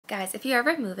Guys, if you're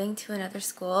ever moving to another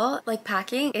school, like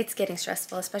packing, it's getting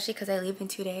stressful, especially because I leave in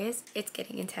 2 days. It's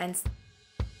getting intense.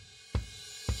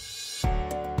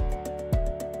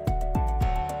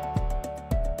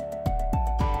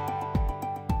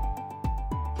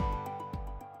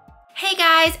 Hey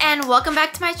guys, and welcome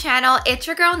back to my channel. It's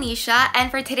your girl Nisha,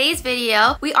 and for today's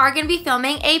video we are going to be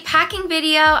filming a packing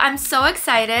video. I'm so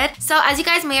excited. So as you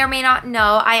guys may or may not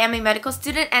know, I am a medical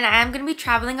student and I am going to be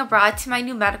traveling abroad to my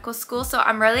new medical school, so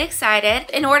I'm really excited.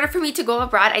 In order for me to go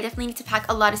abroad, I definitely need to pack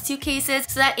a lot of suitcases,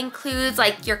 so that includes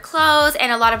like your clothes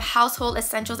and a lot of household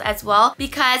essentials as well,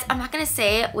 because I'm not going to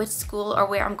say which school or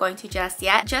where I'm going to just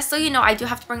yet. Just so you know, I do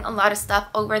have to bring a lot of stuff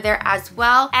over there as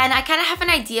well, and I kind of have an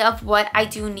idea of what I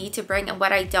do need to bring and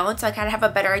what I don't, so I kind of have a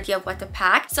better idea of what to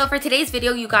pack. So for today's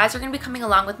video, you guys are going to be coming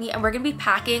along with me and we're going to be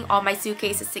packing all my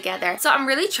suitcases together. So I'm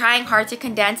really trying hard to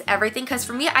condense everything, because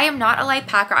for me, I am not a light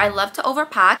packer. I love to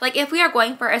overpack. Like if we are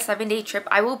going for a 7-day trip,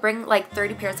 I will bring like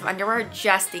 30 pairs of underwear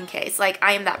just in case. Like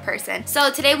I am that person. So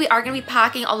today we are going to be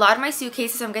packing a lot of my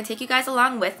suitcases, so I'm going to take you guys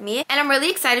along with me, and I'm really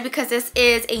excited because this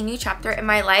is a new chapter in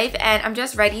my life and I'm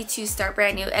just ready to start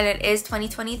brand new, and it is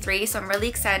 2023, so I'm really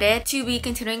excited to be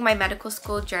continuing my medical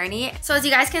school journey. So as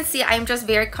you guys can see, I am just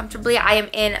very comfortably. I am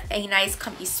in a nice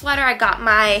comfy sweater. I got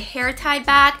my hair tied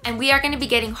back, and we are going to be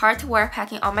getting hard to work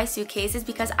packing all my suitcases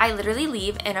because I literally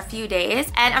leave in a few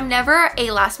days, and I'm never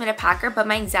a last minute packer, but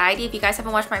my anxiety, if you guys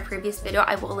haven't watched my previous video,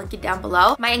 I will link it down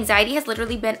below. My anxiety has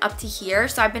literally been up to here,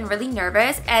 so I've been really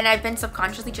nervous and I've been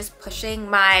subconsciously just pushing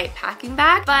my packing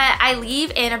bag, but I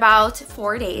leave in about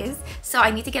 4 days, so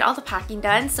I need to get all the packing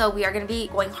done. So we are going to be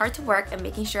going hard to work and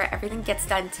making sure everything gets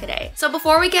done today. So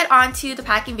before we get on to the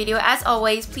packing video, as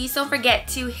always, please don't forget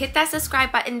to hit that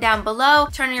subscribe button down below,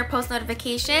 turn on your post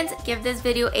notifications, give this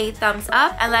video a thumbs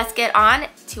up, and let's get on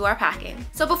to our packing.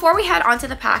 So before we head on to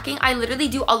the packing, I literally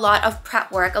do a lot of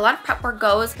prep work. A lot of prep work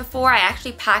goes before I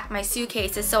actually pack my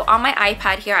suitcases. So on my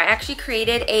iPad here, I actually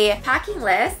created a packing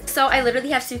list. So I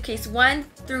literally have suitcase 1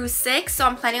 through 6, so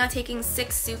I'm planning on taking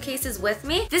 6 suitcases with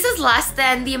me. This is less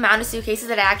than the amount of suitcases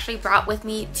that I actually brought with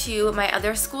me to my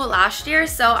other school last year,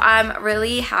 so I'm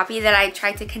really happy that I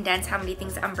tried to condense how many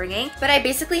things I'm bringing. But I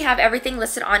basically have everything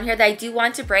listed on here that I do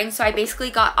want to bring, so I basically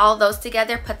got all those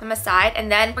together, put them aside,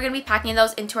 and then we're gonna be packing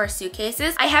those into our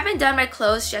suitcases. I haven't done my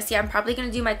clothes just yet. I'm probably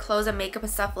gonna do my clothes and makeup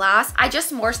and stuff last. I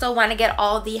just more so want to get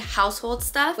all the household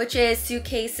stuff, which is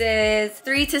suitcases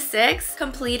 3 to 6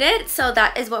 completed, so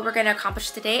that is what we're gonna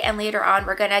accomplish today, and later on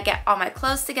we're gonna get all my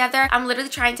clothes together. I'm literally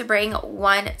trying to bring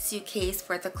 1 suitcase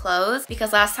worth of clothes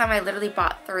because last time I literally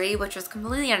bought 3, which was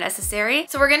completely unnecessary.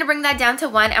 So we're gonna bring that down to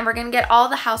 1, and we're gonna get all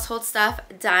the household stuff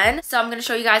done. So I'm gonna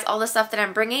show you guys all the stuff that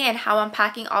I'm bringing and how I'm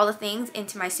packing all the things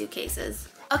into my suitcases.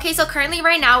 Okay, so currently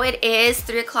right now it is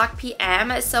 3:00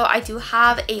 p.m. So I do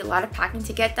have a lot of packing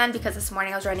to get done because this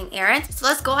morning I was running errands. So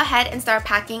let's go ahead and start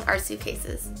packing our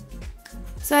suitcases.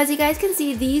 So as you guys can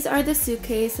see, these are the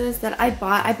suitcases that I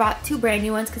bought. I bought 2 brand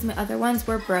new ones because my other ones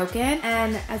were broken.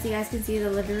 And as you guys can see, the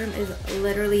living room is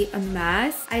literally a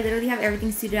mess. I literally have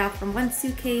everything suited out from one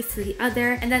suitcase to the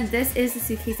other. And then this is the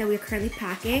suitcase that we're currently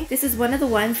packing. This is one of the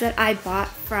ones that I bought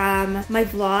from my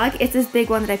vlog. It's this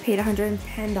big one that I paid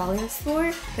 $110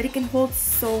 for, but it can hold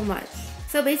so much.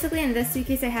 So basically in this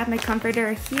suitcase I have my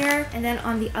comforter here, and then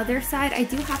on the other side I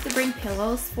do have to bring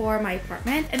pillows for my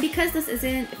apartment. And because this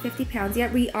isn't 50 pounds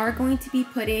yet, we are going to be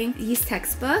putting these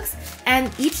textbooks, and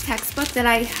each textbook that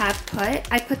I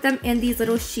put them in these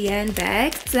little Shein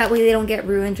bags so that way they don't get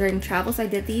ruined during travel. So I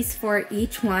did these for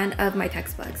each one of my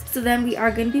textbooks. So then we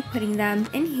are going to be putting them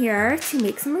in here to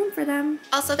make some room for them.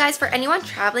 Also guys, for anyone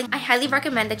traveling, I highly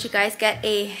recommend that you guys get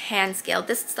a hand scale.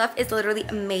 This stuff is literally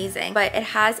amazing, but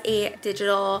it has a digital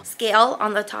scale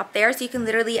on the top there, so you can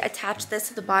literally attach this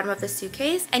to the bottom of the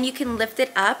suitcase and you can lift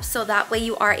it up, so that way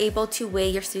you are able to weigh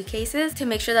your suitcases to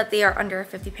make sure that they are under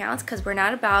 50 pounds, because we're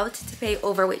not about to pay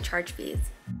overweight charge fees.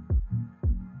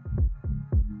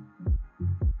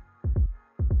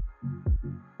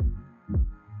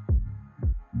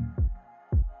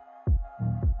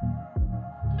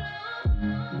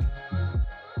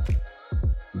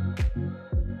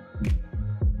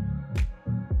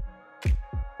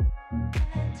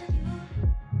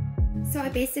 So I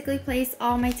basically place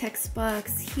all my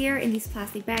textbooks here in these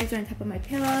plastic bags or on top of my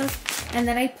pillows, and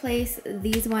then I place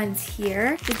these ones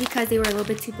here just because they were a little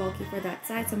bit too bulky for that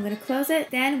side, so I'm going to close it.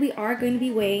 Then we are going to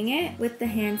be weighing it with the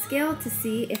hand scale to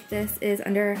see if this is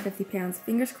under 50 pounds.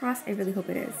 Fingers crossed, I really hope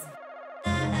it is.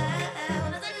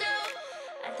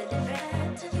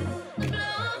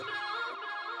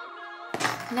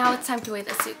 Now it's time to weigh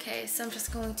the suitcase. So I'm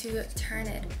just going to turn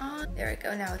it on. There we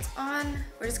go, now it's on.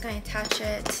 We're just going to attach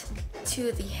it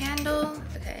to the handle.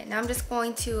 Okay, now I'm just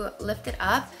going to lift it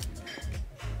up.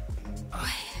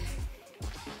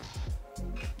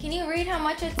 Can you read how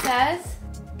much it says?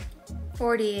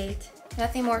 48.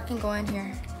 Nothing more can go in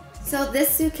here. So this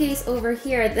suitcase over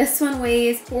here, this one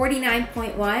weighs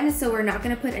 49.1, so we're not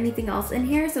gonna put anything else in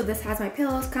here. So this has my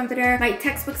pillows, comforter, my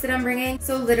textbooks that I'm bringing.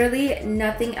 So literally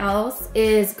nothing else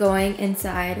is going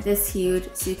inside this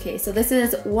huge suitcase. So this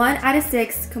is 1 out of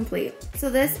 6 complete. So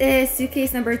this is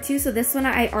suitcase number 2. So this one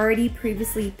I already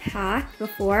previously packed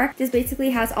before. This basically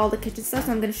has all the kitchen stuff.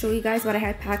 So I'm gonna show you guys what I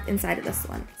had packed inside of this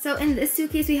one. So in this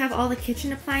suitcase, we have all the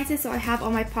kitchen appliances. So I have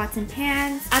all my pots and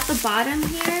pans. At the bottom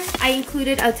here, I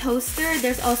included a toaster.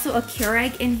 There's also a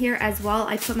Keurig in here as well.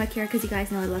 I put my Keurig because you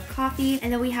guys know I love coffee.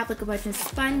 And then we have like a bunch of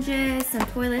sponges, some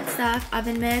toilet stuff,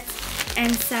 oven mitts,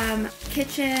 and some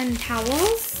kitchen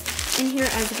towels in here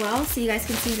as well. So you guys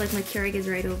can see like my Keurig is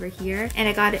right over here. And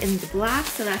I got it in the black,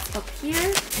 so that's up here.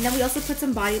 And then we also put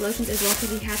some body lotions as well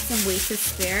because we have some waste to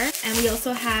spare. And we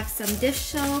also have some dish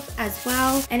soap as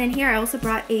well. And in here I also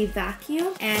brought a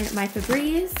vacuum and my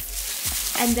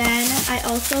Febreze. And then I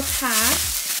also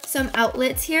packed some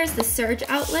outlets here, the surge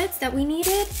outlets that we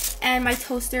needed, and my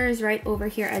toaster is right over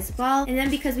here as well. And then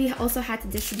because we also had to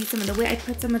distribute some of the weight, I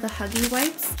put some of the Huggy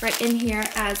wipes right in here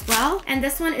as well. And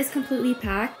this one is completely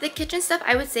packed. The kitchen stuff,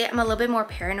 I would say I'm a little bit more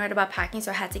paranoid about packing,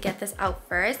 so I had to get this out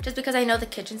first, just because I know the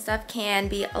kitchen stuff can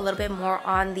be a little bit more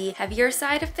on the heavier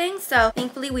side of things. So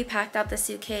thankfully we packed out the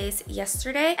suitcase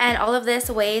yesterday, and all of this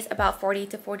weighs about 40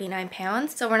 to 49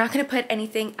 pounds. So we're not gonna put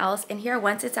anything else in here.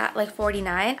 Once it's at like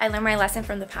 49, I learned my lesson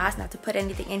from the past not to put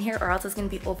anything in here or else it's going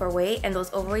to be overweight, and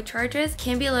those overweight charges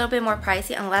can be a little bit more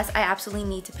pricey unless I absolutely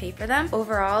need to pay for them.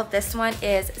 Overall, this one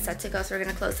is set to go, so we're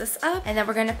going to close this up and then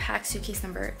we're going to pack suitcase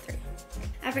number 3.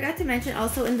 I forgot to mention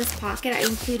also in this pocket I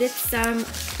included some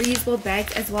reusable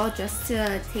bags as well, just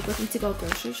to take with me to go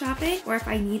grocery shopping or if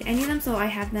I need any of them, so I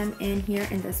have them in here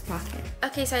in this pocket.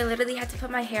 Okay, so I literally had to put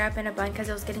my hair up in a bun because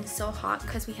it was getting so hot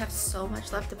because we have so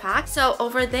much left to pack. So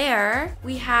over there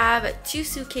we have 2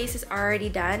 suitcases already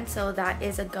done, so that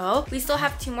is a go. We still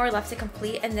have 2 more left to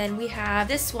complete, and then we have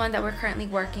this one that we're currently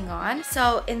working on.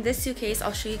 So in this suitcase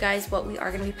I'll show you guys what we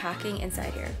are going to be packing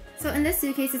inside here. So in this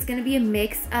suitcase, it's going to be a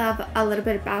mix of a little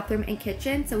bit of bathroom and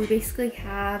kitchen. So we basically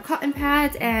have cotton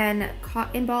pads and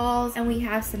cotton balls, and we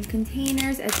have some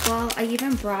containers as well. I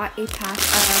even brought a pack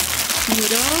of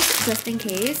noodles just in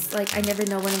case. Like, I never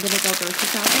know when I'm going to go grocery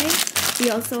shopping.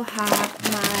 We also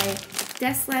have my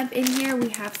desk lamp in here. We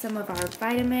have some of our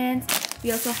vitamins.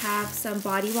 We also have some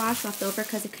body wash left over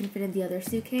because it couldn't fit in the other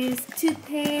suitcase.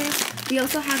 Toothpaste. We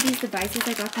also have these devices.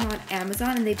 I got them on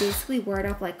Amazon, and they basically ward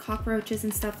off like cockroaches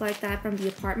and stuff like that from the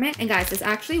apartment. And guys, this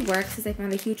actually works because I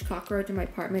found a huge cockroach in my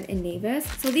apartment in Navis.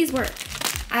 So these work.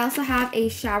 I also have a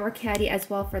shower caddy as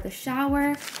well for the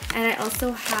shower, and I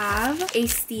also have a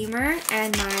steamer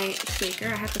and my shaker.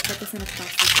 I have to put this in a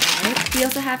plastic bag. We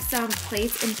also have some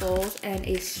plates and bowls and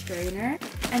a strainer,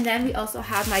 and then we also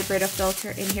have my Brita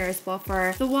filter in here as well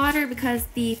for the water because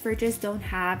the fridges don't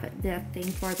have the thing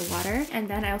for the water. And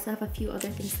then I also have a few other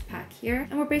things to pack here,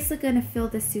 and we're basically gonna fill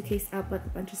this suitcase up with a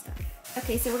bunch of stuff.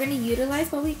 Okay, so we're gonna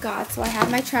utilize what we got. So I have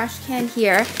my trash can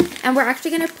here, and we're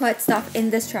actually gonna put stuff in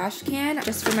this trash can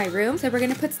just for my room. So we're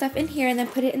gonna put stuff in here and then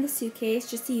put it in the suitcase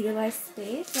just to utilize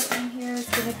space. So in here is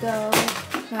gonna go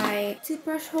my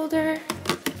toothbrush holder.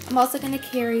 I'm also gonna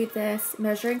carry this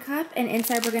measuring cup, and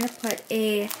inside we're gonna put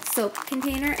a soap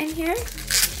container in here.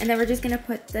 And then we're just gonna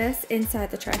put this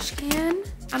inside the trash can.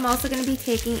 I'm also gonna be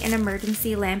taking an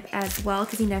emergency lamp as well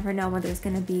because you never know when there's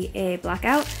gonna be a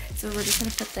blackout. So we're just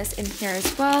gonna put this in here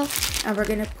as well. And we're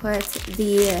gonna put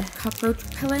the cockroach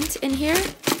repellent in here.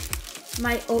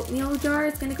 My oatmeal jar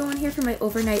is gonna go in here for my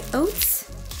overnight oats.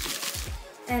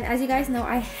 And as you guys know,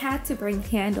 I had to bring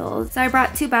candles. So I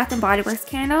brought 2 Bath & Body Works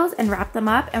candles and wrapped them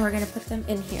up, and we're gonna put them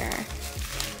in here.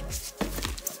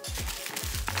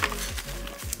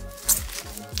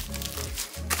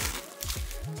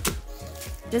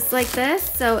 Just like this.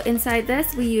 So inside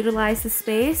this, we utilize the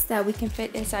space that we can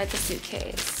fit inside the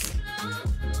suitcase.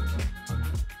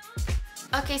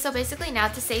 Okay, so basically now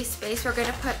to save space, we're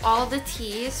gonna put all the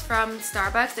teas from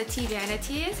Starbucks, the tea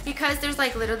vanities, because there's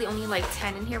like literally only like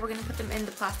 10 in here. We're gonna put them in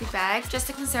the plastic bags just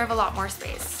to conserve a lot more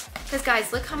space. Because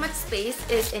guys, look how much space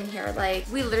is in here. Like,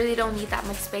 we literally don't need that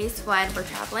much space when we're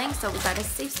traveling, so we gotta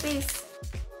save space.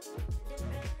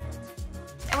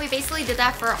 And we basically did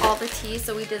that for all the teas.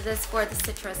 So we did this for the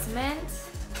citrus mint,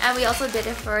 and we also did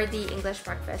it for the English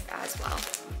breakfast as well.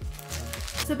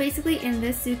 So basically in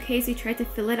this suitcase, we tried to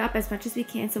fill it up as much as we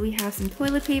can. So we have some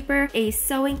toilet paper, a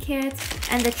sewing kit,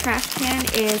 And the trash can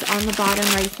is on the bottom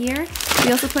right here.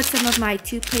 We also put some of my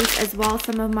toothpaste as well,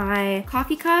 some of my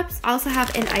coffee cups. I also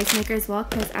have an ice maker as well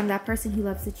because I'm that person who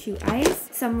loves to chew ice.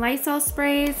 Some Lysol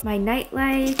sprays, my night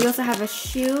light. We also have a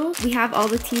shoe. We have all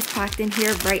the teas packed in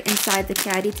here right inside the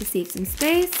caddy to save some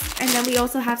space. And then we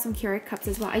also have some Keurig cups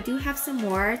as well. I do have some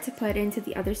more to put into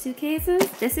the other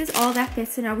suitcases. This is all that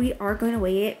fits, so now we are going to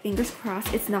weigh it. Fingers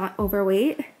crossed it's not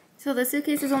overweight. So the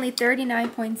suitcase is only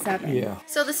 39.7. Yeah.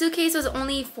 So the suitcase was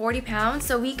only 40 pounds,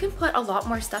 so we can put a lot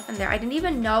more stuff in there. I didn't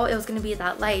even know it was going to be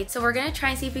that light. So we're going to try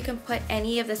and see if we can put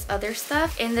any of this other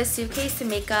stuff in this suitcase to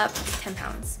make up 10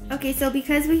 pounds. Okay, so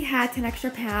because we had 10 extra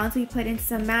pounds, we put in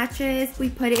some matches. We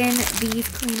put in these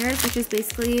cleaners, which is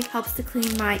basically helps to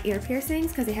clean my ear piercings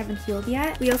because they haven't healed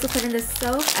yet. We also put in the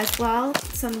soap as well,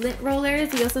 some lint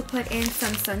rollers. We also put in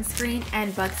some sunscreen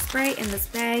and bug spray in this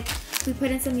bag. We put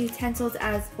in some utensils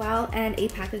as well and a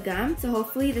pack of gum. So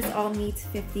hopefully this all meets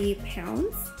 50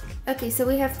 pounds. Okay, so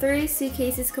we have 3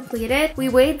 suitcases completed. We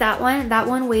weighed that one. That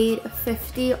one weighed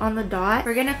 50 on the dot.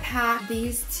 We're gonna pack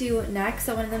these 2 next.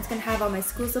 So one of them's gonna have all my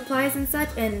school supplies and such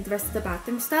and the rest of the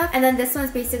bathroom stuff. And then this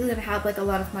one's basically gonna have like a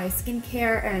lot of my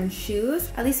skincare and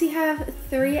shoes. At least we have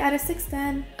 3 out of 6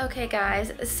 done. Okay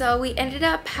guys, so we ended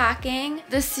up packing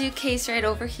the suitcase right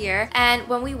over here. And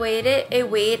when we weighed it, it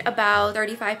weighed about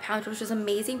 35 pounds, which was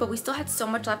amazing. But we still had so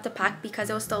much left to pack because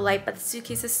it was still light, but the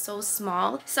suitcase is so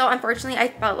small. So unfortunately, I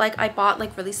felt like I bought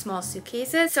like really small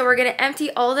suitcases. So we're gonna empty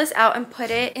all this out and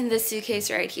put it in this suitcase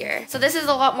right here. So this is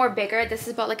a lot more bigger. This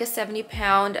is about like a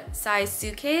 70-pound size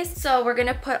suitcase. So we're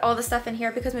gonna put all the stuff in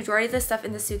here because majority of the stuff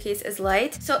in the suitcase is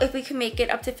light. So if we can make it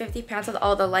up to 50 pounds with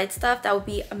all the light stuff, that would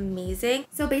be amazing.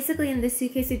 So basically in this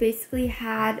suitcase, we basically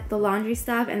had the laundry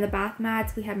stuff and the bath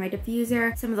mats. We had my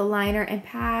diffuser, some of the liner and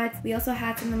pads. We also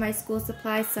had some of my school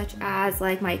supplies such as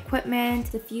like my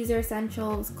equipment, diffuser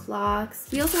essentials, clocks.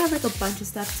 We also have like a bunch of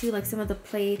stuff too, like some of the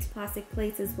plates, plastic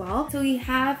plates as well. So we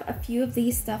have a few of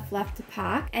these stuff left to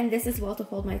pack, and this as well to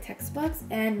hold my textbooks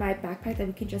and my backpack that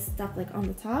we can just stuff like on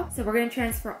the top. So we're gonna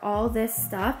transfer all this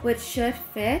stuff, which should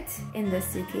fit in this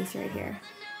suitcase right here.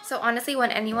 So honestly,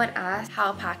 when anyone asks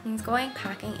how packing's going,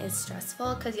 packing is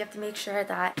stressful because you have to make sure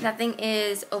that nothing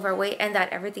is overweight and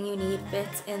that everything you need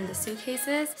fits in the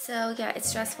suitcases. So yeah, it's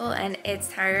stressful and it's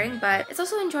tiring, but it's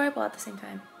also enjoyable at the same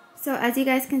time. So as you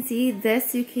guys can see,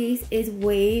 this suitcase is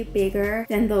way bigger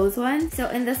than those ones. So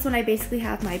in this one, I basically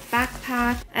have my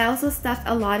backpack. I also stuffed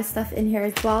a lot of stuff in here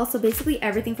as well. So basically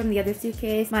everything from the other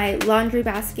suitcase, my laundry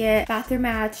basket, bathroom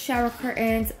mats, shower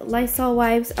curtains, Lysol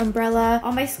wipes, umbrella,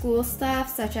 all my school stuff,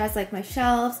 such as like my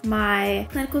shelves, my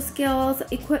clinical skills,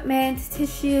 equipment,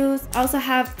 tissues. I also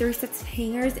have 3 sets of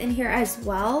hangers in here as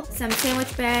well. Some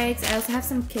sandwich bags. I also have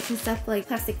some kitchen stuff like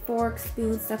plastic forks,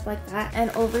 spoons, stuff like that. And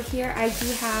over here, I do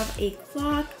have a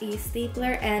clock, a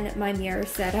stapler, and my mirror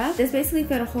setup. This basically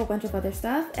fit a whole bunch of other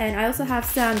stuff, and I also have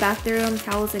some bathroom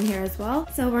towels in here as well.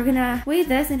 So we're gonna weigh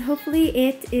this and hopefully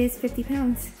it is 50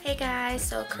 pounds. Hey guys,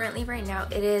 so currently right now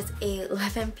it is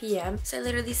 11 p.m. So I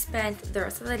literally spent the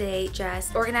rest of the day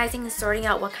just organizing and sorting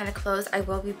out what kind of clothes I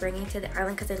will be bringing to the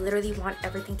island because I literally want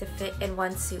everything to fit in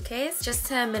one suitcase just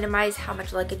to minimize how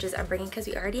much luggages I'm bringing because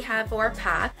we already have 4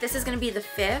 packed. This is gonna be the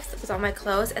 5th with all my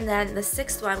clothes, and then the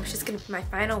 6th one, which is gonna be my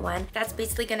final one, that's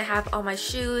basically gonna have all my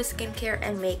shoes, skincare,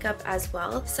 and makeup as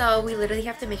well. So we literally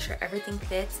have to make sure everything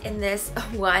fits in this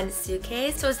one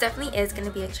suitcase. So it definitely is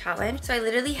gonna be a challenge. So I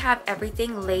literally have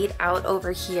everything laid out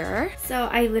over here. So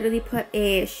I literally put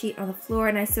a sheet on the floor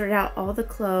and I sorted out all the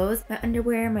clothes, my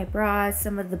underwear, my bras,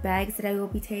 some of the bags that I will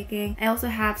be taking. I also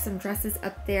have some dresses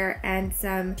up there and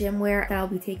some gym wear that I'll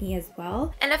be taking as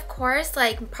well. And of course,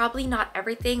 like probably not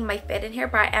everything might fit in here,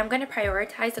 but I am gonna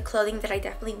prioritize the clothing that I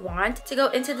definitely want to go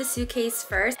into the suitcase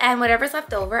first, and whatever's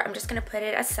left over I'm just gonna put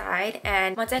it aside,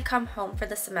 and once I come home for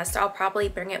the semester I'll probably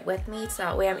bring it with me so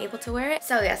that way I'm able to wear it.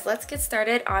 So yes, let's get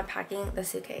started on packing the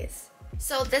suitcase.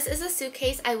 So this is a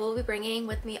suitcase I will be bringing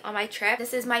with me on my trip.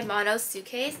 This is my mono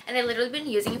suitcase, and I've literally been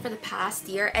using it for the past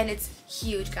year, and it's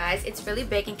huge, guys. It's really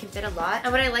big and can fit a lot.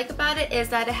 And what I like about it is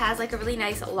that it has like a really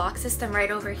nice lock system right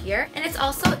over here, and it's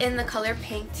also in the color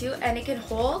pink too, and it can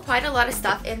hold quite a lot of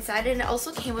stuff inside, and it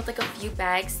also came with like a few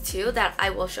bags too that I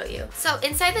will show you. So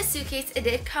inside the suitcase, it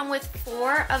did come with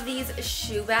 4 of these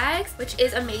shoe bags, which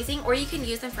is amazing, or you can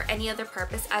use them for any other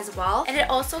purpose as well. And it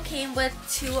also came with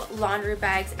 2 laundry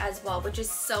bags as well, which is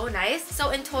so nice. So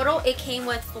in total, it came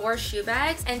with 4 shoe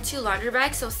bags and 2 laundry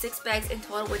bags, so 6 bags in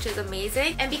total, which is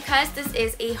amazing. And because this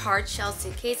is a hard shell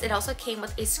suitcase, it also came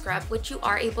with a scrub, which you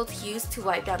are able to use to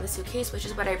wipe down the suitcase, which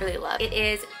is what I really love. It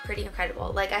is pretty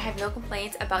incredible. Like, I have no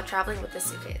complaints about traveling with this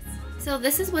suitcase. So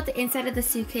this is what the inside of the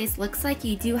suitcase looks like.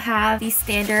 You do have the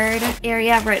standard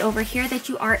area right over here that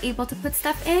you are able to put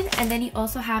stuff in, and then you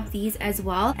also have these as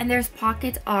well, and there's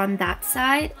pockets on that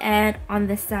side and on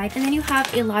this side, and then you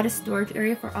have a lot of storage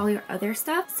area for all your other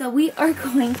stuff. So we are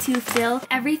going to fill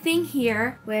everything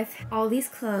here with all these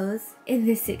clothes in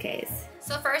this suitcase.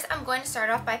 So first, I'm going to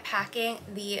start off by packing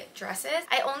the dresses.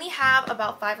 I only have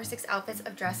about 5 or 6 outfits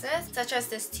of dresses, such as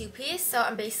this 2-piece. So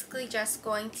I'm basically just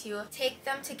going to take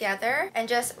them together and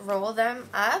just roll them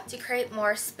up to create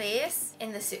more space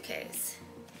in the suitcase.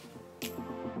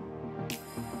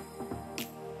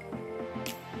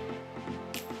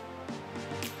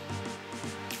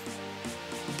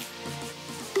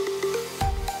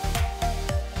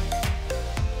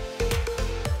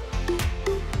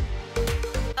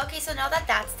 So now that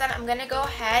that's done, I'm gonna go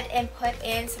ahead and put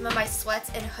in some of my sweats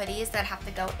and hoodies that have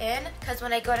to go in, because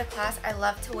when I go to class, I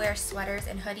love to wear sweaters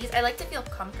and hoodies. I like to feel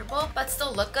comfortable but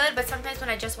still look good, but sometimes when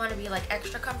I just want to be like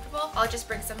extra comfortable, I'll just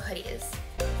bring some hoodies.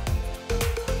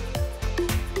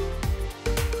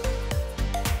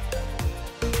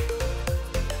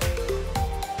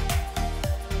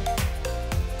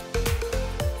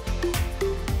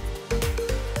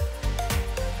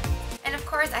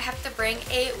 I have to bring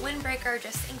a windbreaker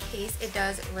just in case it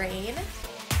does rain.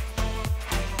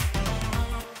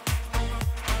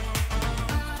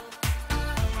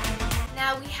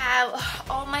 Now we have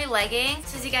all my leggings.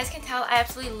 So as you guys can tell, I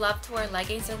absolutely love to wear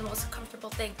leggings. They're the most comfortable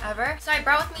thing ever. So I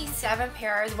brought with me 7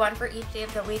 pairs, 1 for each day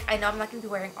of the week. I know I'm not going to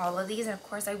be wearing all of these, and of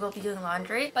course I will be doing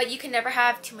laundry, but you can never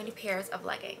have too many pairs of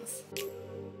leggings.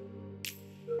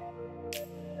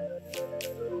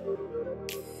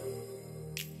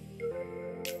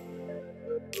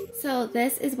 So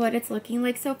this is what it's looking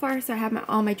like so far. So I have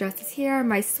all my dresses here,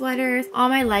 my sweaters, all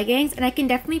my leggings, and I can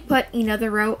definitely put another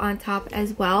row on top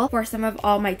as well for some of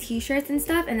all my t-shirts and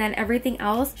stuff, and then everything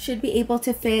else should be able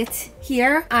to fit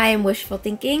here. I am wishful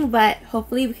thinking, but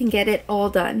hopefully we can get it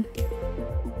all done.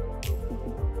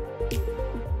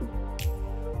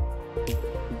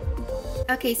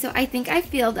 Okay, so I think I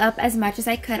filled up as much as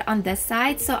I could on this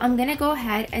side, so I'm gonna go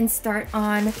ahead and start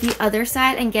on the other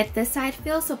side and get this side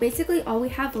filled. So basically all we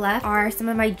have left are some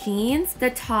of my jeans, the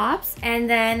tops, and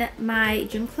then my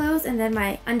gym clothes, and then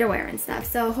my underwear and stuff.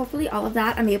 So hopefully all of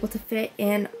that I'm able to fit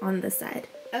in on this side.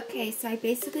 Okay, so I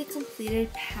basically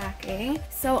completed packing.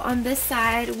 So on this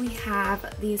side we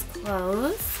have these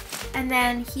clothes, and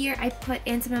then here I put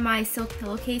in some of my silk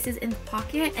pillowcases in the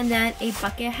pocket, and then a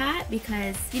bucket hat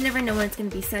because you never know when it's gonna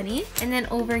be sunny. And then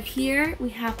over here we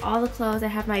have all the clothes. I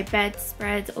have my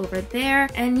bedspreads over there,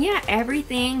 and yeah,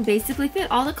 everything basically fit.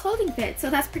 All the clothing fit, so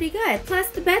that's pretty good. Plus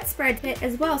the bedspread fit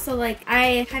as well, so like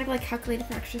I kind of like calculated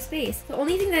for extra space. The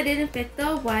only thing that didn't fit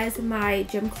though was my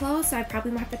gym clothes, so I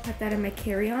probably might have to put that in my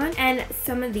carry-on. And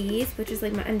some of these, which is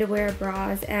like my underwear,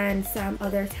 bras, and some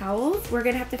other towels, we're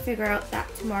gonna have to figure out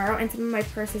that tomorrow, and some of my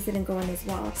purses didn't go in as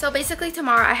well. So basically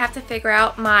tomorrow I have to figure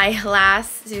out my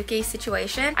last suitcase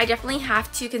situation. I definitely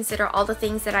have to consider all the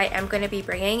things that I am going to be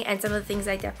bringing and some of the things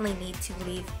I definitely need to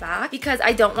leave back, because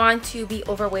I don't want to be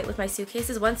overweight with my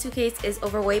suitcases. One suitcase is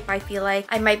overweight, but I feel like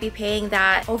I might be paying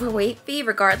that overweight fee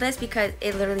regardless because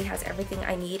it literally has everything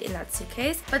I need in that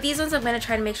suitcase. But these ones I'm going to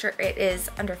try to make sure it is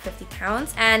under 50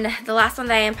 pounds. And the last one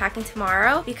that I am packing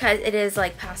tomorrow, because it is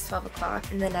like past 12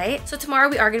 o'clock in the night. So tomorrow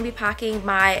we are going to be packing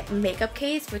my makeup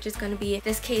case, which is going to be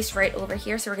this case right over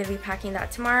here. So we're going to be packing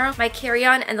that tomorrow. My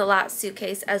carry-on and the last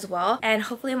suitcase as well. And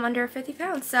hopefully I'm under 50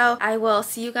 pounds. So I will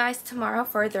see you guys tomorrow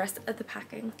for the rest of the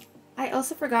packing. I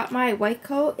also forgot my white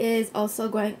coat is also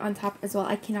going on top as well.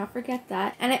 I cannot forget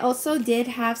that. And I also did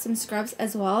have some scrubs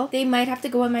as well. They might have to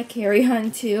go in my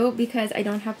carry-on too because I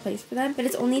don't have place for them. But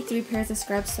it's only 3 pairs of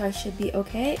scrubs, so I should be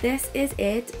okay. This is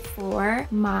it for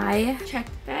my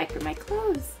checked bag for my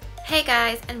clothes. Hey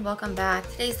guys, and welcome back.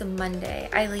 Today's the Monday.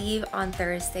 I leave on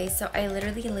Thursday, so I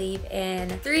literally leave in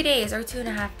 3 days or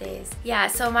 2.5 days. Yeah,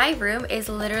 so my room is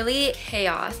literally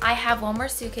chaos. I have one more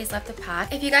suitcase left to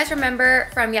pack. If you guys remember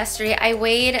from yesterday, I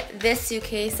weighed this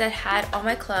suitcase that had all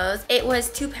my clothes. It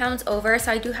was 2 pounds over,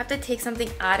 so I do have to take something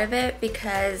out of it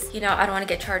because, you know, I don't want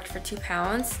to get charged for 2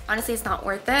 pounds. Honestly, it's not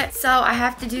worth it. So I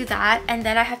have to do that, and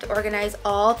then I have to organize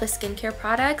all the skincare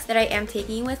products that I am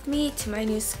taking with me to my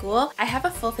new school. I have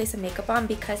a full face of some makeup on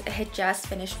because I had just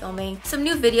finished filming some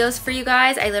new videos for you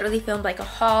guys. I literally filmed like a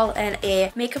haul and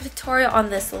a makeup tutorial on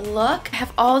this look. I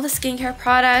have all the skincare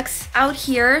products out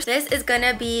here. This is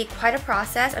gonna be quite a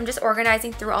process. I'm just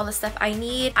organizing through all the stuff I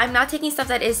need. I'm not taking stuff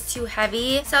that is too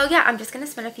heavy. So yeah, I'm just gonna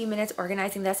spend a few minutes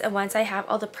organizing this, and once I have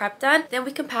all the prep done, then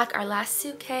we can pack our last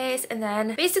suitcase, and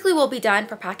then basically we'll be done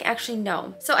for packing. Actually,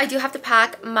 no. So I do have to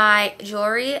pack my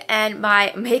jewelry and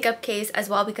my makeup case as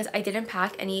well because I didn't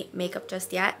pack any makeup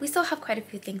just yet. We still have quite a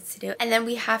few things to do. And then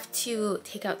we have to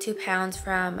take out 2 pounds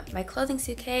from my clothing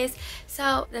suitcase.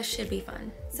 So this should be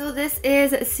fun. So this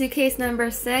is suitcase number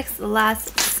 6, the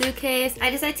last suitcase. I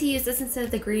decided to use this instead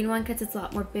of the green one because it's a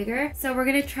lot more bigger. So we're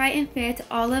gonna try and fit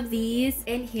all of these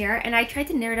in here. And I tried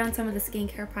to narrow down some of the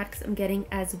skincare products I'm getting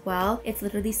as well. It's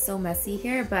literally so messy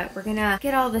here, but we're gonna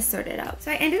get all this sorted out.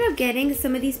 So I ended up getting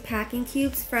some of these packing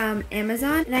cubes from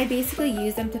Amazon, and I basically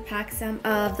use them to pack some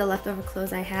of the leftover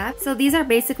clothes I have. So these are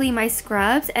basically my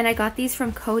scrubs, and I got these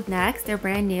from Code Next. They're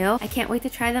brand new. I can't wait to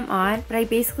try them on, but I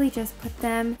basically just put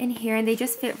them in here and they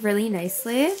just fit really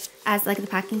nicely as like the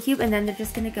packing cube, and then they're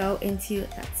just gonna go into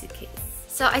that suitcase.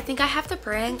 So I think I have to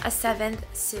bring a 7th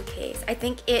suitcase. I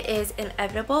think it is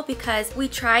inevitable because we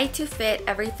tried to fit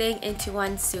everything into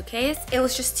one suitcase. It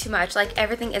was just too much. Like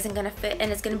everything isn't gonna fit,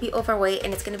 and it's gonna be overweight,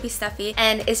 and it's gonna be stuffy,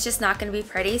 and it's just not gonna be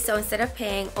pretty. So instead of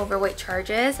paying overweight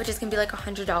charges, which is gonna be like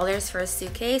 $100 for a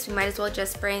suitcase, we might as well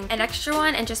just bring an extra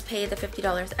one and just pay the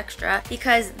 $50 extra,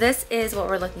 because this is what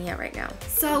we're looking at right now.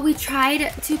 So we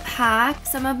tried to pack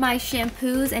some of my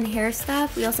shampoos and hair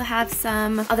stuff. We also have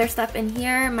some other stuff in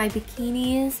here, my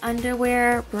bikini,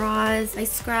 underwear, bras, my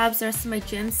scrubs, the rest of my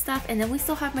gym stuff, and then we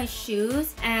still have my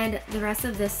shoes and the rest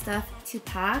of this stuff to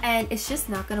pack, and it's just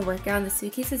not gonna work out. The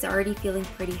suitcase is already feeling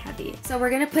pretty heavy. So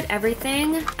we're gonna put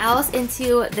everything else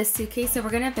into this suitcase. So we're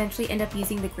gonna eventually end up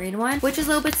using the green one, which is a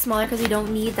little bit smaller because we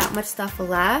don't need that much stuff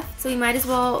left. So we might as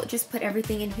well just put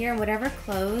everything in here, and whatever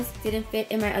clothes didn't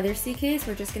fit in my other suitcase,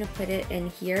 we're just gonna put it in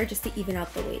here just to even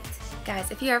out the weight.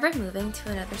 Guys, if you're ever moving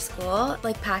to another school,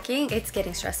 like packing, it's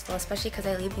getting stressful, especially because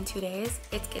I leave in 2 days.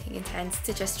 It's getting intense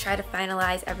to just try to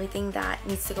finalize everything that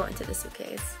needs to go into the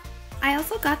suitcase. I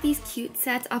also got these cute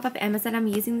sets off of Amazon. I'm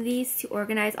using these to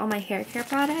organize all my hair care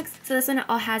products. So this one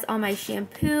all has all my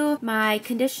shampoo, my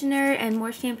conditioner, and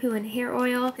more shampoo and hair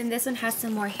oil. And this one has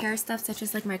some more hair stuff such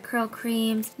as like my curl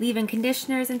creams, leave-in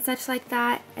conditioners, and such like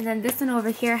that. And then this one over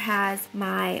here has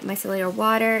my micellar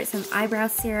water, some eyebrow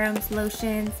serums,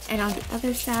 lotions, and on the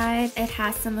other side it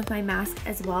has some of my masks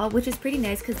as well, which is pretty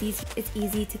nice because it's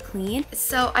easy to clean.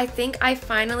 So I think I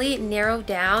finally narrowed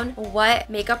down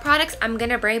what makeup products I'm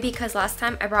gonna bring, because last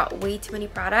time I brought way too many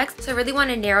products. So I really want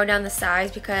to narrow down the size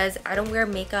because I don't wear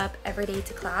makeup every day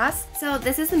to class. So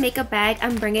this is the makeup bag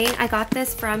I'm bringing. I got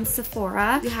this from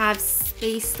Sephora. You have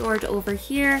space storage over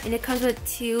here, and it comes with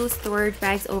 2 storage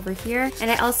bags over here.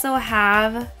 And I also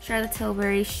have Charlotte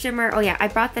Tilbury shimmer. Oh yeah, I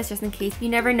brought this just in case. You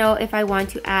never know if I want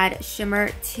to add shimmer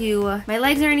to my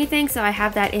legs or anything, so I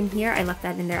have that in here. I left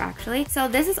that in there actually. So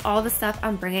this is all the stuff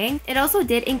I'm bringing. It also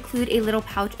did include a little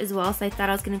pouch as well, so I thought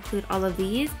I was going to include all of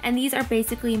these. And these are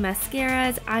basically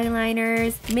mascaras,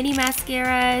 eyeliners, mini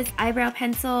mascaras, eyebrow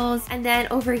pencils, and then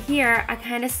over here I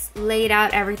kind of laid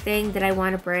out everything that I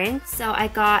want to bring. So I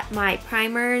got my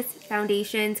primers,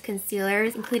 foundations,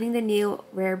 concealers, including the new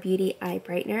Rare Beauty eye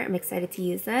brightener. I'm excited to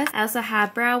use this. I also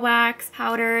have brow wax,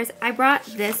 powders. I brought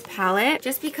this palette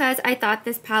just because I thought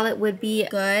this palette would be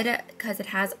good because it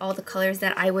has all the colors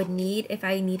that I would need if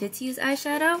I needed to use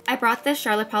eyeshadow. I brought this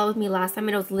Charlotte palette with me last time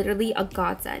and it was literally a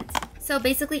godsend. So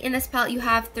basically in this palette you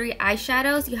have 3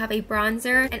 eyeshadows, you have a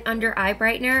bronzer, an under eye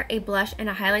brightener, a blush, and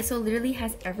a highlight. So it literally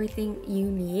has everything you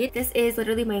need. This is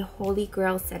literally my holy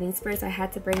grail setting spray, so I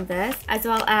had to bring this, as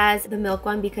well as the milk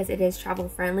one because it is travel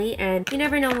friendly and you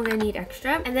never know when we're gonna need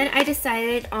extra. And then I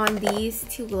decided on these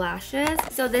 2 lashes.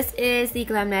 So this is the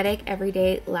GLAMNETIC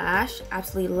Everyday Lash.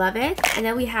 Absolutely love it. And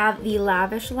then we have the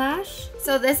Lavish Lash.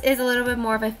 So this is a little bit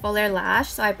more of a fuller lash,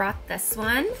 so I brought this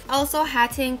one. Also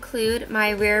had to include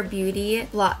my Rare Beauty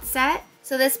blot set.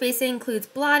 So this basically includes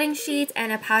blotting sheets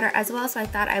and a powder as well, so I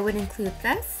thought I would include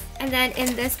this. And then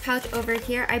in this pouch over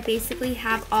here, I basically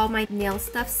have all my nail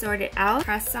stuff sorted out.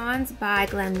 Press-ons by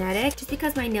GLAMNETIC, just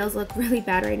because my nails look really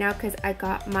bad right now because I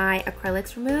got my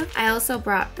acrylics removed. I also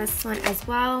brought this one as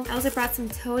well. I also brought some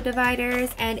toe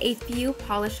dividers and a few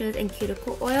polishes and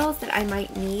cuticle oils that I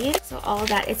might need. So all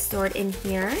that is stored in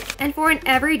here. And for an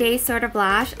everyday sort of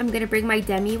lash, I'm gonna bring my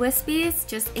demi wispies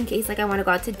just in case like I want to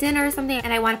go out to dinner or something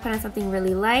and I want to put on something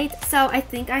really light. So I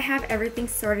think I have everything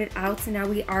sorted out. So now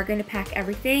we are gonna pack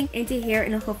everything into here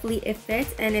and hopefully it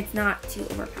fits and it's not too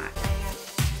overpacked.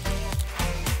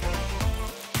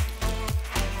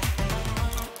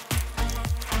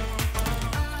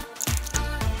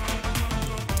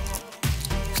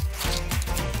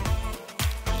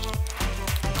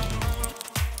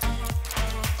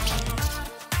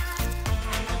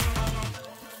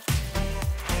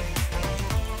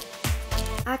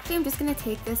 Actually, I'm just gonna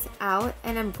take this out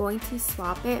and I'm going to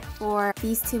swap it for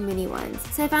these two mini ones.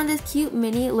 So I found this cute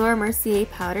mini Laura Mercier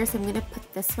powder, so I'm gonna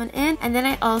put this one in. And then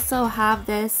I also have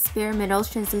this Spear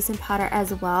Minerals translucent powder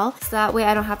as well, so that way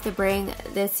I don't have to bring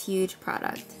this huge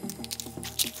product.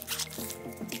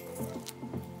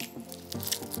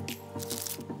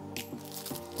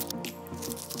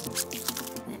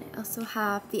 Then I also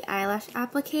have the eyelash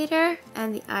applicator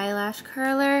and the eyelash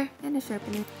curler and a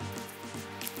sharpener.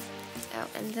 Oh,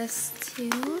 and this too.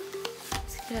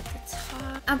 Let's get at the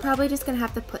top. I'm probably just gonna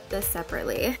have to put this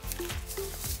separately.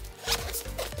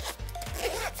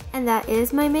 And that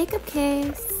is my makeup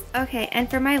case. Okay, and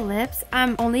for my lips,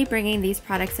 I'm only bringing these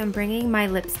products. I'm bringing my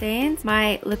lip stains,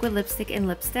 my liquid lipstick and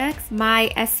lipsticks, my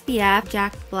SPF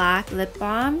Jack Black lip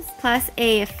balms, plus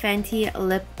a Fenty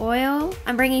lip oil.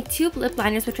 I'm bringing two lip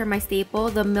liners, which are my staple,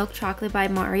 the Milk Chocolate by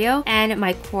Mario and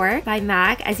my Court by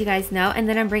MAC, as you guys know. And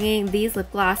then I'm bringing these lip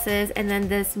glosses and then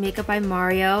this Makeup by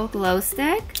Mario glow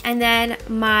stick. And then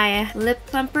my lip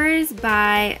plumpers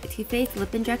by Too Faced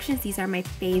lip injections. These are my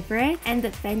favorite. And the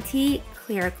Fenty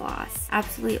clear gloss.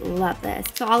 Absolutely love this.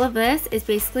 So all of this is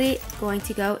basically going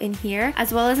to go in here,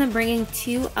 as well as I'm bringing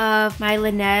two of my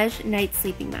Laneige night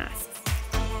sleeping masks.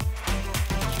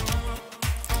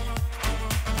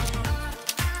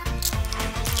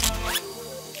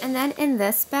 And then in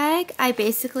this bag, I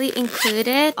basically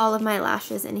included all of my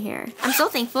lashes in here. I'm so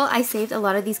thankful I saved a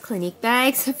lot of these Clinique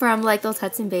bags from like those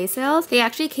Hudson Bay sales. They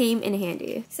actually came in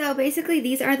handy. So basically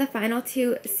these are the final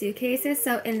two suitcases.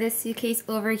 So in this suitcase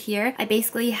over here, I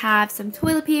basically have some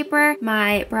toilet paper,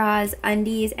 my bras,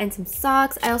 undies, and some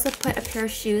socks. I also put a pair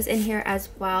of shoes in here as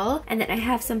well. And then I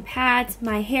have some pads,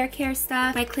 my hair care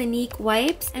stuff, my Clinique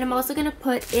wipes, and I'm also gonna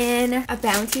put in a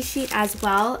bounty sheet as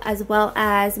well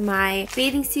as my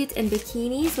bathing suit and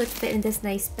bikinis, which fit in this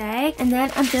nice bag. And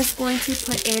then I'm just going to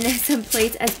put in some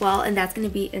plates as well, and that's going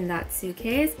to be in that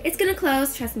suitcase. It's going to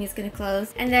close, trust me, it's going to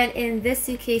close. And then in this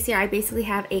suitcase here, I basically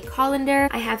have a colander.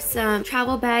 I have some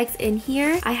travel bags in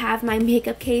here. I have my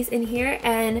makeup case in here,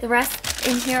 and the rest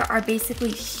in here are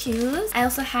basically shoes. I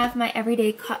also have my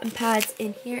everyday cotton pads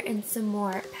in here and some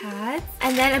more pads.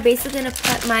 And then I'm basically gonna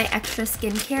put my extra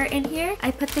skincare in here.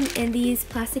 I put them in these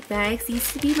plastic bags. These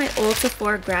used to be my old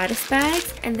Sephora gratis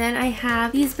bags. And then I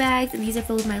have these bags, and these are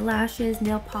filled with my lashes,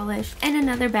 nail polish, and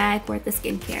another bag for the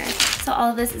skincare. So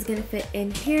all of this is gonna fit in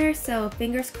here. So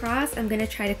fingers crossed, I'm gonna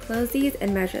try to close these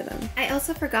and measure them. I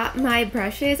also forgot my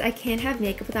brushes. I can't have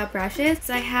makeup without brushes.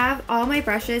 So I have all my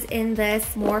brushes in this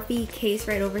Morphe case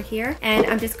right over here, and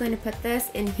I'm just going to put this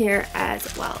in here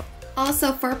as well.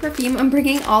 Also, for perfume, I'm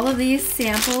bringing all of these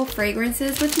sample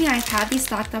fragrances with me. I've had these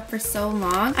stocked up for so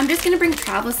long. I'm just going to bring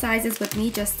travel sizes with me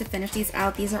just to finish these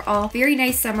out. These are all very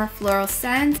nice summer floral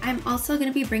scents. I'm also going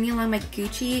to be bringing along my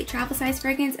Gucci travel size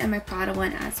fragrance and my Prada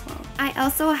one as well. I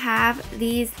also have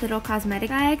these little cosmetic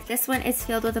bags. This one is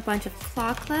filled with a bunch of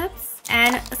claw clips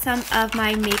and some of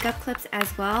my makeup clips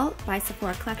as well by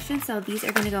Sephora collection. So these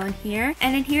are going to go in here.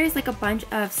 And in here is like a bunch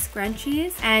of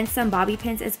scrunchies and some bobby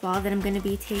pins as well that I'm going to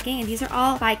be taking. And these are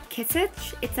all by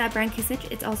Kissich. It's that brand Kissich.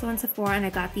 It's also on Sephora, and I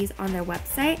got these on their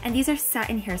website. And these are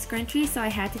satin hair scrunchies, so I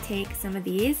had to take some of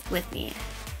these with me.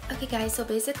 Okay guys, so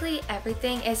basically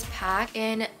everything is packed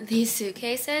in these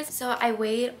suitcases. So I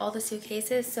weighed all the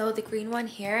suitcases. So the green one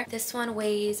here, this one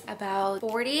weighs about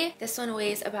 40. This one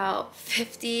weighs about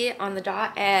 50 on the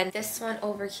dot. And this one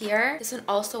over here, this one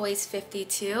also weighs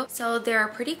 52. So they're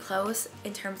pretty close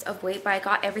in terms of weight, but I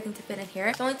got everything to fit in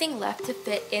here. The only thing left to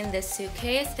fit in this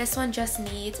suitcase, this one just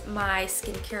needs my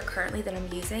skincare currently that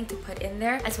I'm using to put in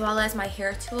there, as well as my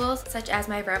hair tools, such as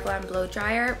my Revlon blow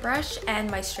dryer brush and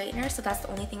my straightener. So that's the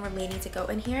only thing remaining to go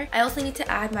in here. I also need to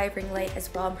add my ring light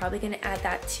as well. I'm probably going to add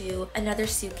that to another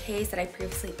suitcase that I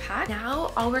previously packed.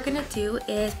 Now all we're going to do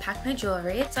is pack my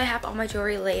jewelry. So I have all my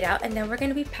jewelry laid out, and then we're going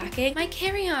to be packing my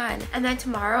carry-on. And then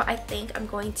tomorrow I think I'm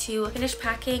going to finish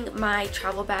packing my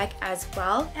travel bag as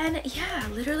well. And yeah,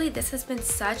 literally this has been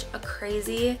such a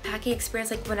crazy packing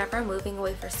experience. Like whenever I'm moving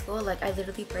away for school, like I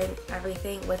literally bring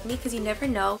everything with me because you never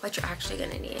know what you're actually going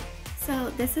to need.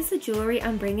 So this is the jewelry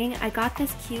I'm bringing. I got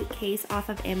this cute case off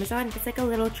of Amazon. It's like a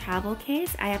little travel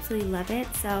case. I absolutely love it.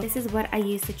 So this is what I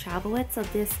use to travel with. So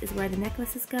this is where the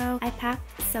necklaces go. I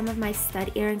packed some of my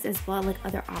stud earrings as well, like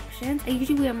other options. I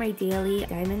usually wear my daily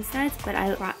diamond studs, but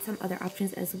I brought some other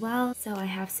options as well. So I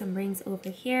have some rings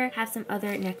over here, have some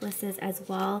other necklaces as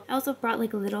well. I also brought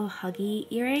like little huggy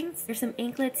earrings. There's some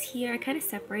anklets here. I kind of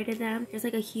separated them. There's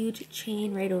like a huge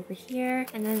chain right over here,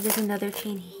 and then there's another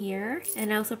chain here.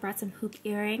 And I also brought some some hoop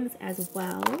earrings as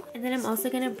well. And then I'm also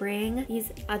gonna bring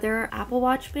these other Apple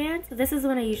Watch bands. So this is the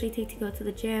one I usually take to go to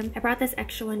the gym. I brought this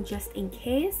extra one just in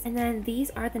case. And then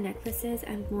these are the necklaces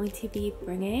I'm going to be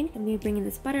bringing. I'm gonna be bringing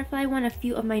this butterfly one, a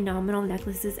few of my Nominal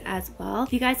necklaces as well.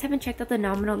 If you guys haven't checked out the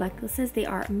Nominal necklaces, they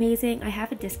are amazing. I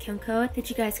have a discount code that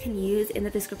you guys can use in the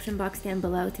description box down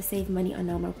below to save money on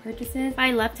Nominal purchases.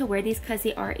 I love to wear these because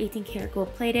they are 18 karat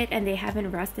gold plated and they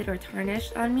haven't rusted or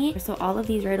tarnished on me. So all of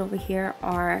these right over here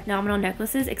are Nominal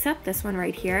necklaces, except this one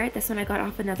right here. This one I got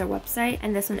off another website,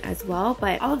 and this one as well.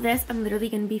 But all of this I'm literally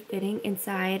going to be fitting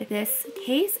inside this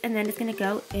case, and then it's going to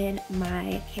go in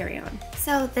my carry-on.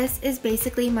 So this is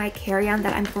basically my carry-on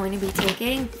that I'm going to be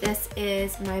taking. This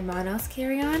is my Monos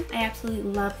carry-on. I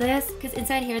absolutely love this because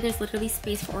inside here there's literally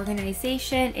space for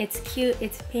organization. It's cute,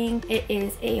 it's pink, it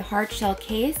is a hard shell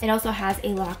case. It also has a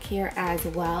lock here as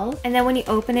well. And then when you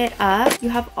open it up, you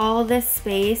have all this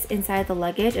space inside the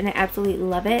luggage, and I absolutely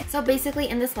love it. So basically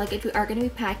in this luggage we are going to be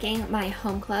packing my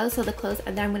home clothes, so the clothes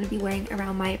that I'm going to be wearing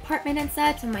around my apartment and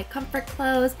such, so my comfort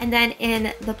clothes. And then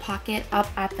in the pocket up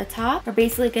at the top, we're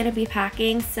basically going to be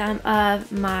packing some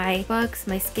of my books,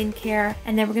 my skincare,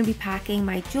 and then we're going to be packing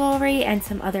my jewelry and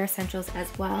some other essentials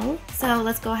as well. So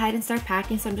let's go ahead and start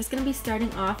packing. So I'm just going to be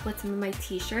starting off with some of my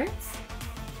t-shirts.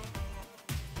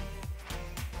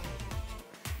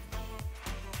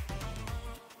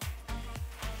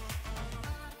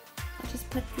 I'll just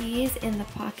put these in the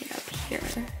pocket up here.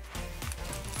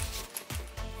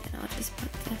 And I'll just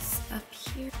put this up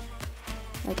here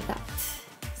like that.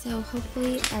 So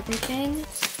hopefully everything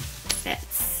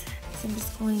fits. So I'm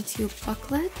just going to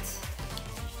buckle it.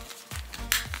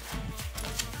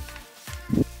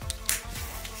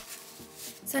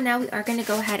 So now we are going to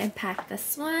go ahead and pack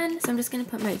this one. So I'm just going to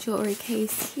put my jewelry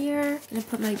case here. I'm going to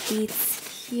put my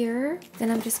beads here.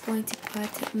 Then I'm just going to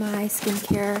put my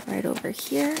skincare right over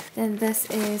here. Then this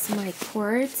is my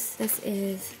cords. This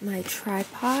is my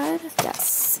tripod.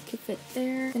 Yes, can fit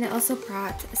there. And I also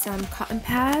brought some cotton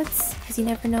pads because you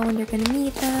never know when you're going to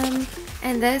need them.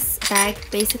 And this bag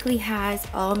basically has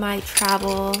all my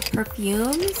travel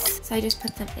perfumes. So I just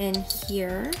put them in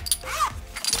here.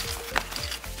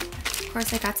 Of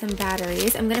course, I got some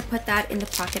batteries. I'm gonna put that in the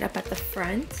pocket up at the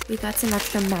front. We got some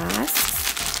extra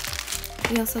masks.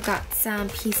 We also got some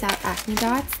Peace Out acne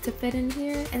dots to fit in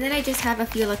here. And then I just have a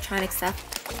few electronic stuff.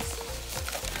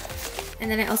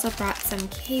 And then I also brought some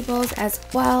cables as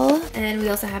well. And we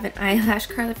also have an eyelash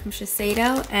curler from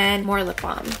Shiseido and more lip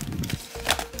balm.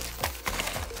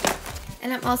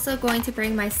 And I'm also going to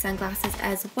bring my sunglasses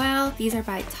as well. These are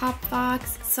by Top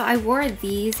Box. So I wore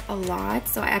these a lot,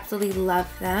 so I absolutely love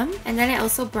them. And then I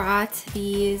also brought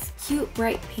these cute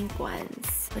bright pink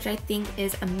ones, which I think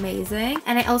is amazing.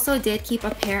 And I also did keep a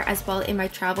pair as well in my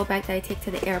travel bag that I take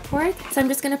to the airport. So I'm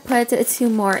just gonna put 2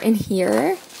 more in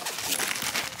here.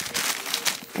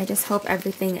 I just hope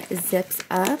everything zips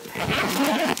up.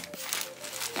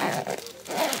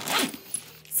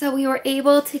 So we were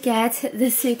able to get the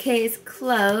suitcase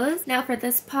closed. Now for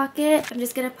this pocket, I'm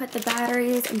just gonna put the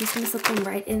batteries. I'm just gonna slip them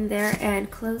right in there and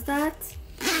close that.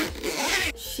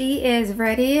 She is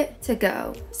ready to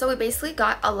go. So we basically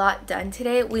got a lot done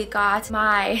today. We got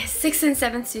my 6th and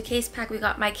 7th suitcase pack. We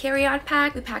got my carry-on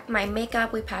pack. We packed my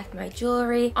makeup. We packed my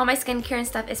jewelry. All my skincare and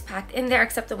stuff is packed in there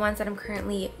except the ones that I'm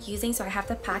currently using. So I have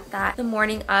to pack that the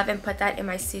morning of and put that in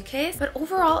my suitcase. But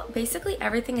overall, basically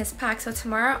everything is packed. So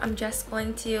tomorrow I'm just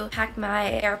going to pack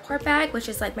my airport bag, which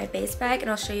is like my base bag,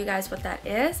 and I'll show you guys what that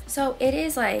is. So it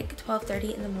is like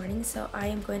 12:30 in the morning. So I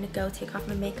am going to go take off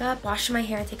my makeup, wash my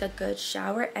hair, and take a good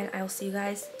shower, and I will see you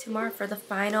guys tomorrow for the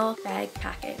final bag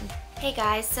packing. Hey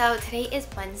guys, so today is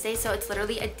Wednesday, so it's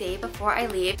literally a day before I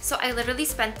leave. So I literally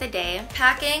spent the day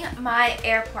packing my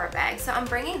airport bag. So I'm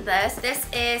bringing this. This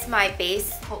is my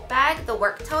base tote bag, the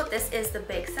work tote. This is the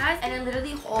big size, and it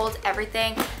literally holds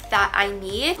everything that I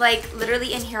need. Like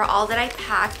literally in here, all that I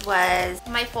packed was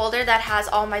my folder that has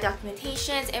all my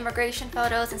documentations, immigration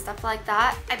photos, and stuff like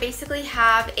that. I basically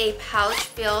have a pouch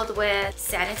filled with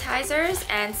sanitizers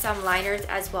and some liners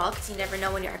as well, because you never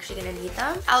know when you're actually gonna need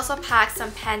them. I also packed some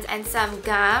pens and some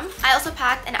gum. I also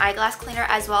packed an eyeglass cleaner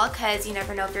as well, because you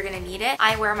never know if you're gonna need it.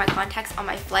 I wear my contacts on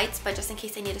my flights, but just in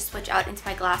case I need to switch out into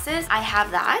my glasses, I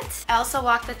have that. I also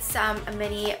walked with some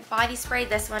mini body spray.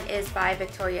 This one is by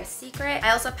Victoria's Secret.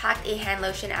 I also packed a hand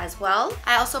lotion as well.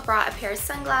 I also brought a pair of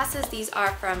sunglasses. These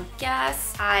are from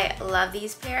Guess. I love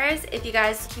these pairs. If you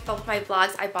guys keep up with my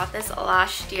vlogs, I bought this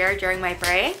last year during my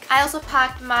break. I also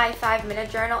packed my 5-minute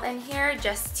journal in here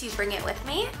just to bring it with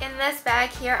me. In this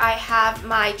bag here, I have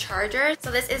my charger.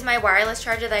 So this is my wireless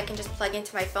charger that I can just plug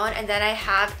into my phone, and then I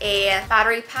have a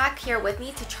battery pack here with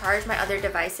me to charge my other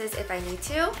devices if I need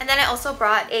to. And then I also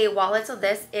brought a wallet. So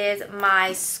this is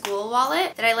my school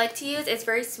wallet that I like to use. It's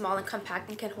very small and compact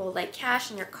and can hold like cash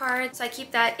and your cards. So I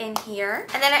keep that in here.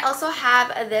 And then I also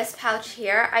have this pouch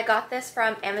here. I got this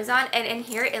from Amazon, and in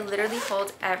here it literally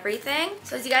holds everything.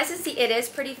 So as you guys can see, it is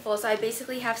pretty full. So I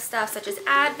basically have stuff such as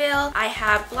Advil. I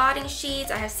have blotting sheets.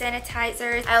 I have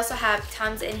sanitizers. I also have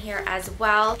Tums in here as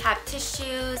well. I have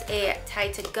tissues, a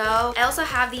Tide to Go. I also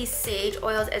have these sage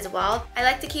oils as well. I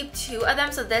like to keep 2 of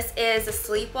them. So this is the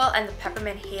Sleep Well and the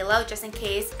Peppermint Halo, just in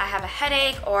case I have a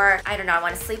headache or I don't know, I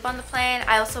want to sleep on the plane.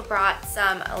 I also brought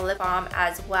some lip balm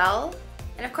as well.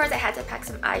 And of course I had to pack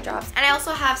some eye drops. And I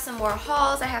also have some more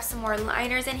hauls. I have some more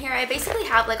liners in here. I basically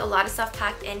have like a lot of stuff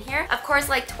packed in here. Of course,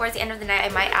 like towards the end of the night I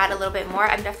might add a little bit more.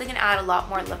 I'm definitely gonna add a lot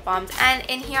more lip balms. And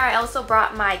in here I also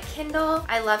brought my Kindle.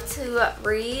 I love to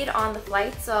read on the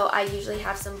flight, so I usually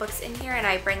have some books in here and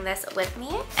I bring this with me.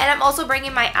 And I'm also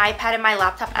bringing my iPad and my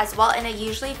laptop as well, and it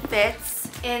usually fits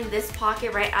in this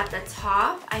pocket right at the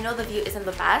top. I know the view isn't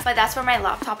the best, but that's where my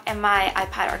laptop and my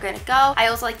iPad are gonna go. I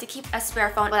also like to keep a spare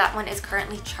phone, but that one is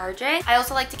currently charging. I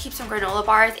also like to keep some granola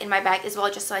bars in my bag as well,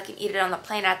 just so I can eat it on the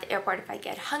plane at the airport if I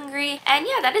get hungry. And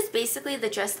yeah, that is basically the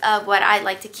gist of what I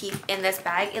like to keep in this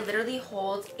bag. It literally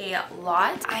holds a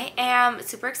lot. I am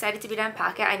super excited to be done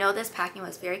packing. I know this packing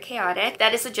was very chaotic.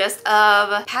 That is the gist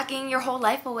of packing your whole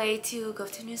life away to go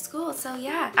to new school. So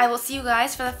yeah, I will see you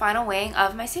guys for the final weighing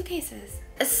of my suitcases.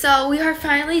 So we are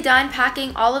finally done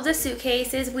packing all of the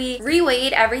suitcases. We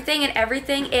reweighed everything and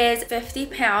everything is 50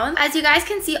 pounds. As you guys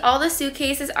can see, all the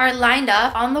suitcases are lined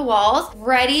up on the walls,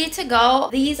 ready to go.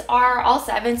 These are all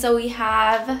 7. So we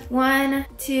have 1,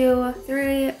 2,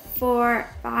 3, 4,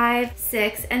 5,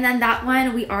 6, and then that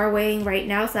one we are weighing right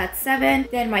now, so that's 7.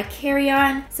 Then my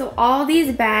carry-on. So all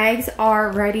these bags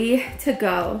are ready to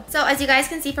go. So as you guys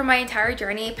can see from my entire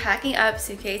journey, packing up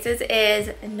suitcases is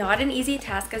not an easy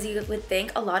task as you would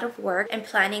think. A lot of work and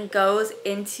planning goes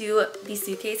into these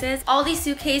suitcases. All these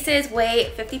suitcases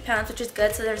weigh 50 pounds, which is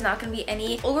good, so there's not going to be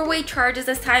any overweight charges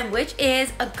this time, which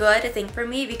is a good thing for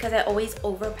me because I always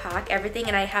overpack everything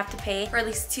and I have to pay for at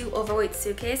least 2 overweight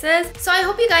suitcases. So I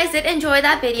hope you guys did enjoy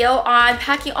that video on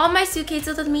packing all my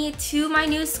suitcases with me to my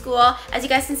new school. As you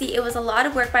guys can see, it was a lot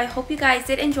of work, but I hope you guys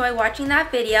did enjoy watching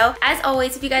that video. As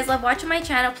always, if you guys love watching my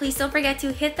channel, please don't forget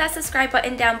to hit that subscribe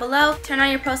button down below, turn on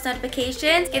your post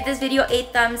notifications, give this video a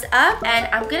thumbs up,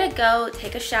 and I'm gonna go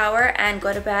take a shower and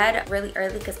go to bed really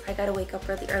early because I gotta wake up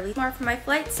really early tomorrow for my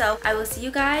flight. So I will see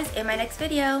you guys in my next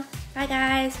video. Bye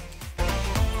guys.